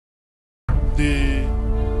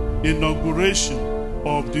the inauguration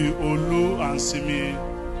of the Olusegun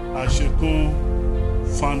Asekun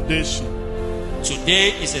Foundation. Today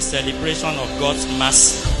is a celebration of God's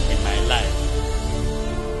mercy in my life.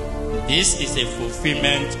 This is a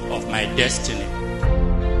fulfillment of my destiny.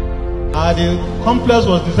 The complex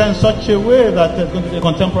was designed in such a way that it's going to be a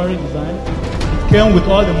contemporary design. It came with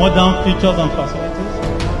all the modern features and facilities,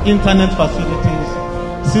 internet facilities,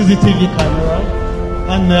 CCTV camera,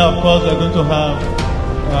 and of course we're going to have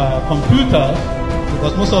computers,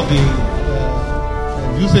 because most of the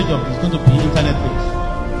usage of it is going to be internet-based.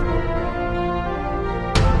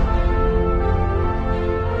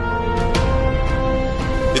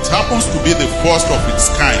 It happens to be the first of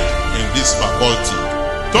its kind in this faculty.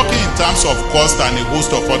 Talking in terms of cost and a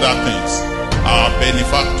host of other things, our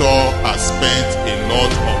benefactor has spent a lot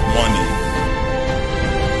of money.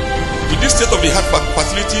 With this state-of-the-art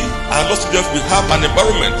facility, our law students will have an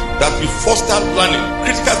environment that will foster planning,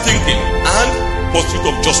 critical thinking, and pursuit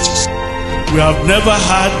of justice. We have never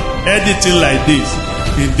had anything like this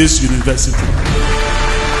in this university.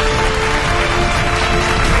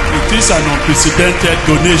 It is an unprecedented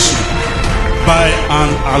donation by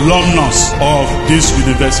an alumnus of this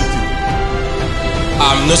university.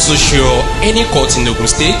 I'm not so sure any court in Ogun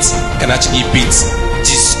State can actually beat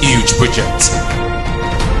this huge project.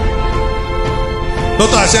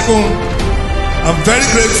 Dr. Asekun, I'm very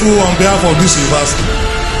grateful on behalf of this university.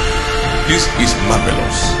 This is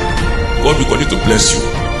marvelous. God will continue to bless you.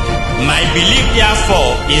 My belief,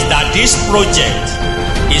 therefore, is that this project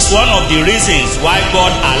is one of the reasons why God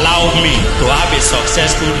allowed me to have a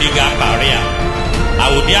successful legal career. I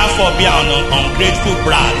would therefore be an ungrateful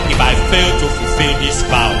brag if I fail to fulfill this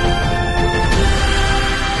vow.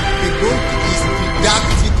 The book is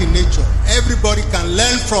didactic in nature. Everybody can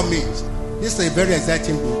learn from it. This is a very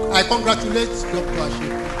exciting book. I congratulate Dr.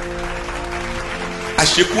 Asekun.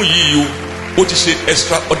 Asekun yìí ó ti ṣe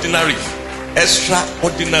extraordinary.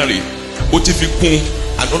 Ó ti fi kún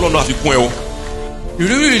and Ọlọ́run á fi kún ẹ o. We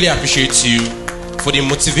really appreciate you for the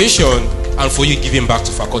motivation and for you giving back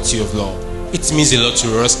to Faculty of Law. It means a lot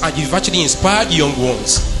to us, and you've actually inspired young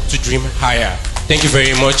ones to dream higher. Thank you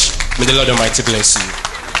very much. May the Lord Almighty bless you.